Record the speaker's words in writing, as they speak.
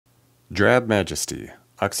Drab Majesty,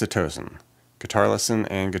 Oxytocin, guitar lesson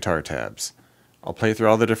and guitar tabs. I'll play through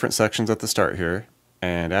all the different sections at the start here,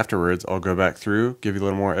 and afterwards I'll go back through, give you a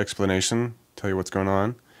little more explanation, tell you what's going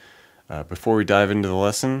on. Before we dive into the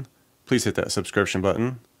lesson, please hit that subscription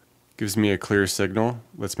button. Gives me a clear signal,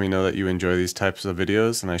 lets me know that you enjoy these types of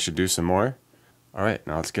videos and I should do some more. Alright,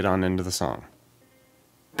 now let's get on into the song.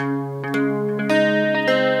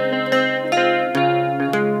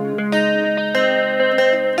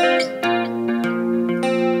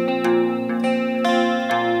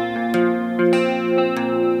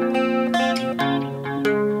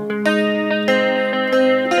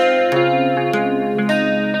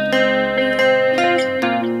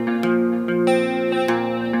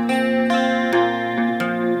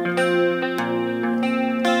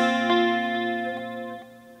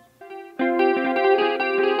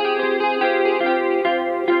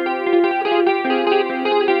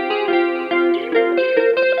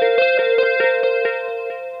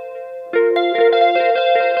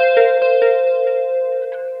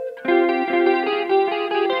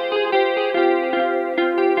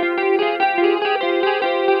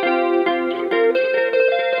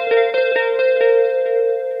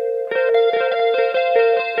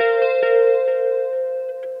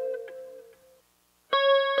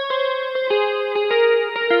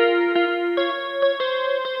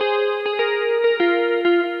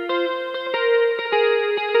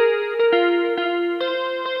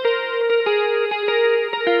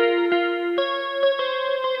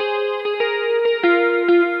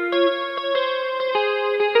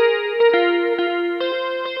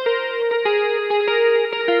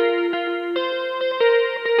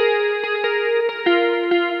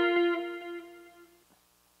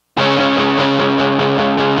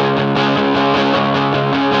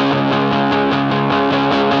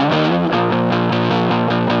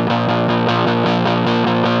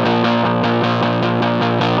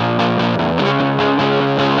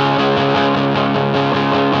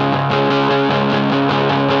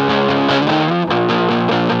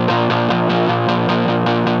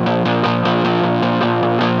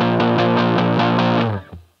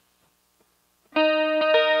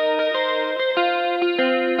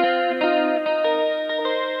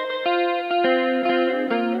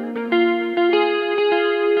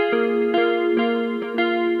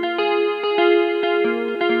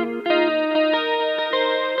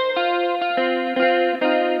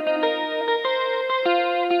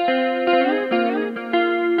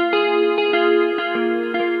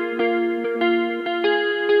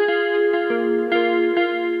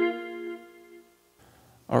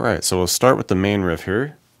 Alright, so we'll start with the main riff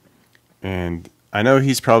here, and I know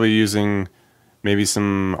he's probably using maybe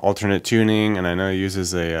some alternate tuning, and I know he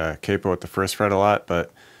uses a capo at the first fret a lot,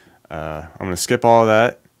 but I'm going to skip all of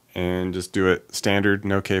that and just do it standard,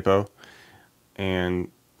 no capo. And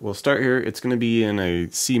we'll start here. It's going to be in a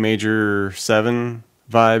C major 7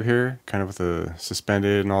 vibe here, kind of with a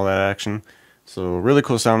suspended and all that action. So really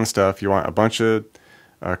cool sounding stuff. You want a bunch of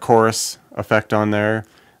chorus effect on there,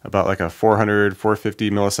 about like a 400, 450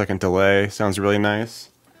 millisecond delay. Sounds really nice.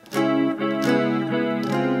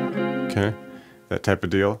 Okay, that type of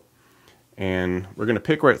deal. And we're going to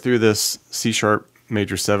pick right through this C sharp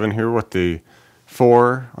major 7 here with the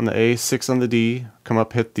 4 on the A, 6 on the D, come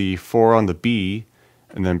up, hit the 4 on the B,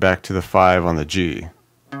 and then back to the 5 on the G.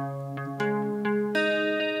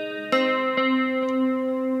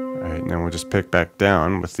 Alright, now we'll just pick back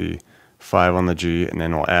down with the 5 on the G, and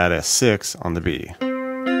then we'll add a 6 on the B.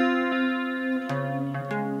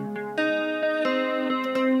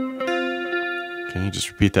 Okay,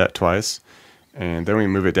 just repeat that twice, and then we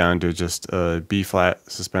move it down to just a B flat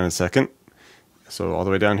suspended second. So all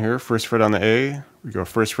the way down here, first fret on the A, we go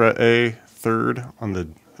first fret A, third on the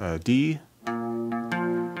D,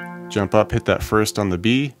 jump up, hit that first on the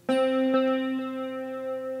B.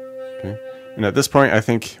 Okay, and at this point, I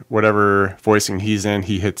think whatever voicing he's in,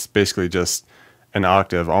 he hits basically just an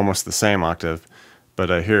octave, almost the same octave.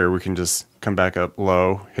 But here we can just come back up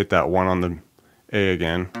low, hit that 1 on the A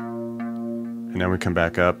again. And then we come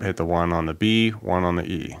back up, hit the 1 on the B, 1 on the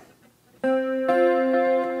E.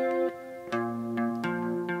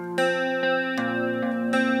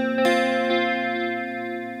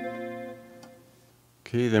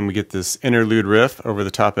 Okay, then we get this interlude riff over the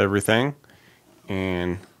top of everything.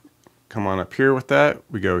 And come on up here with that.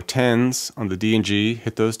 We go 10s on the D and G,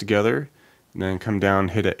 hit those together. And then come down,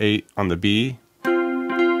 hit an 8 on the B.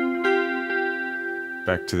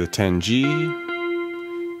 Back to the 10G.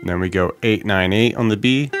 And then we go 8, 9, 8 on the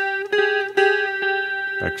B,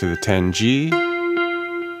 back to the 10G,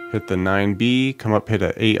 hit the 9B, come up, hit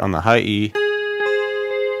an 8 on the high E,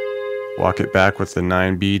 walk it back with the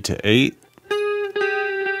 9B to 8,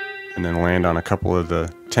 and then land on a couple of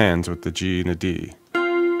the 10s with the G and the D.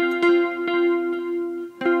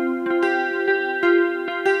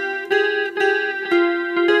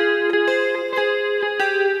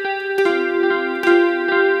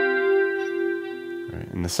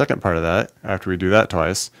 And the second part of that, after we do that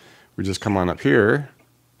twice, we just come on up here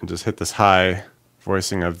and just hit this high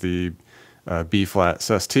voicing of the B flat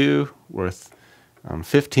sus2 with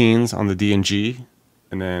 15s on the D and G,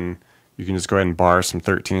 and then you can just go ahead and bar some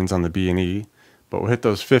 13s on the B and E, but we'll hit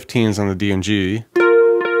those 15s on the D and G,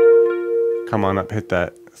 come on up, hit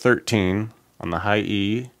that 13 on the high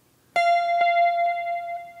E,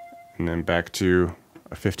 and then back to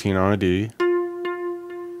a 15 on a D.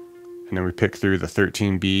 And then we pick through the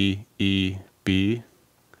 13B, E, B,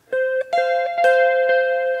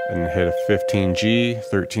 and hit a 15G,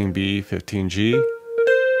 13B, 15G.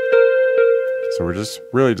 So we're just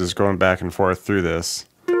really just going back and forth through this.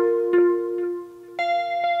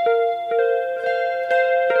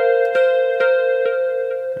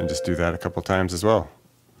 And just do that a couple times as well.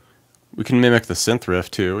 We can mimic the synth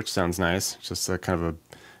riff too, which sounds nice. Just a kind of a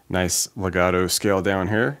nice legato scale down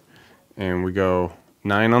here. And we go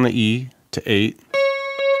 9 on the E to 8,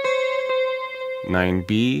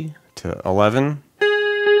 9B to 11,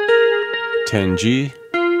 10G,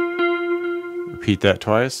 repeat that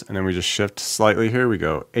twice, and then we just shift slightly here. We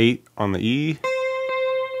go 8 on the E,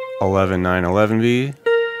 11, 9, 11B,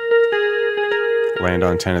 land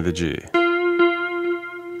on 10 of the G.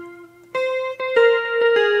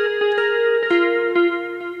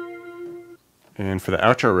 And for the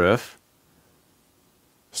outro riff,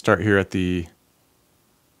 start here at the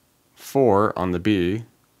 4 on the B,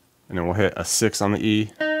 and then we'll hit a 6 on the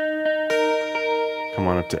E, come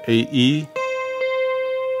on up to 8E,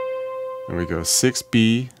 and we go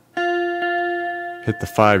 6B, hit the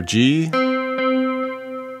 5G,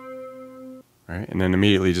 right, and then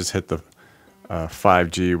immediately just hit the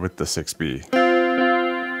 5G with the 6B.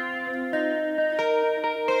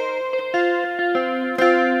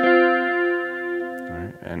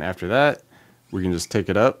 Alright, and after that, we can just take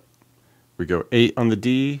it up. We go 8 on the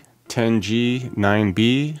D, 10G,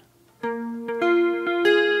 9B,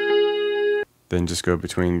 then just go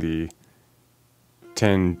between the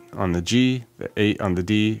 10 on the G, the 8 on the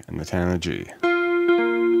D, and the 10 on the G.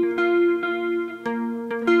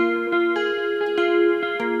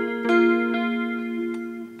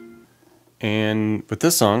 And with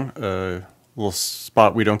this song, a little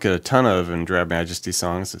spot we don't get a ton of in Drab Majesty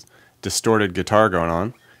songs is distorted guitar going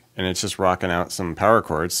on, and it's just rocking out some power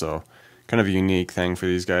chords, so kind of a unique thing for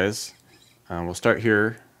these guys. We'll start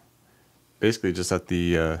here, basically just at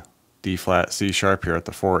the D flat C sharp here at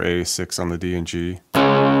the 4A, 6 on the D and G,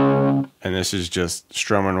 and this is just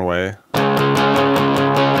strumming away.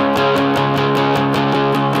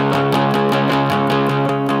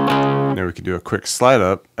 And then we could do a quick slide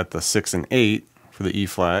up at the 6 and 8 for the E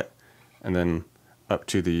flat, and then up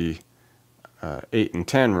to the 8 and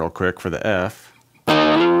 10 real quick for the F.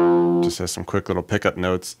 Just has some quick little pickup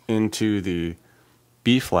notes into the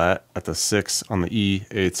B flat at the 6 on the E,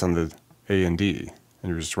 8s on the A and D,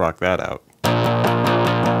 and you just rock that out.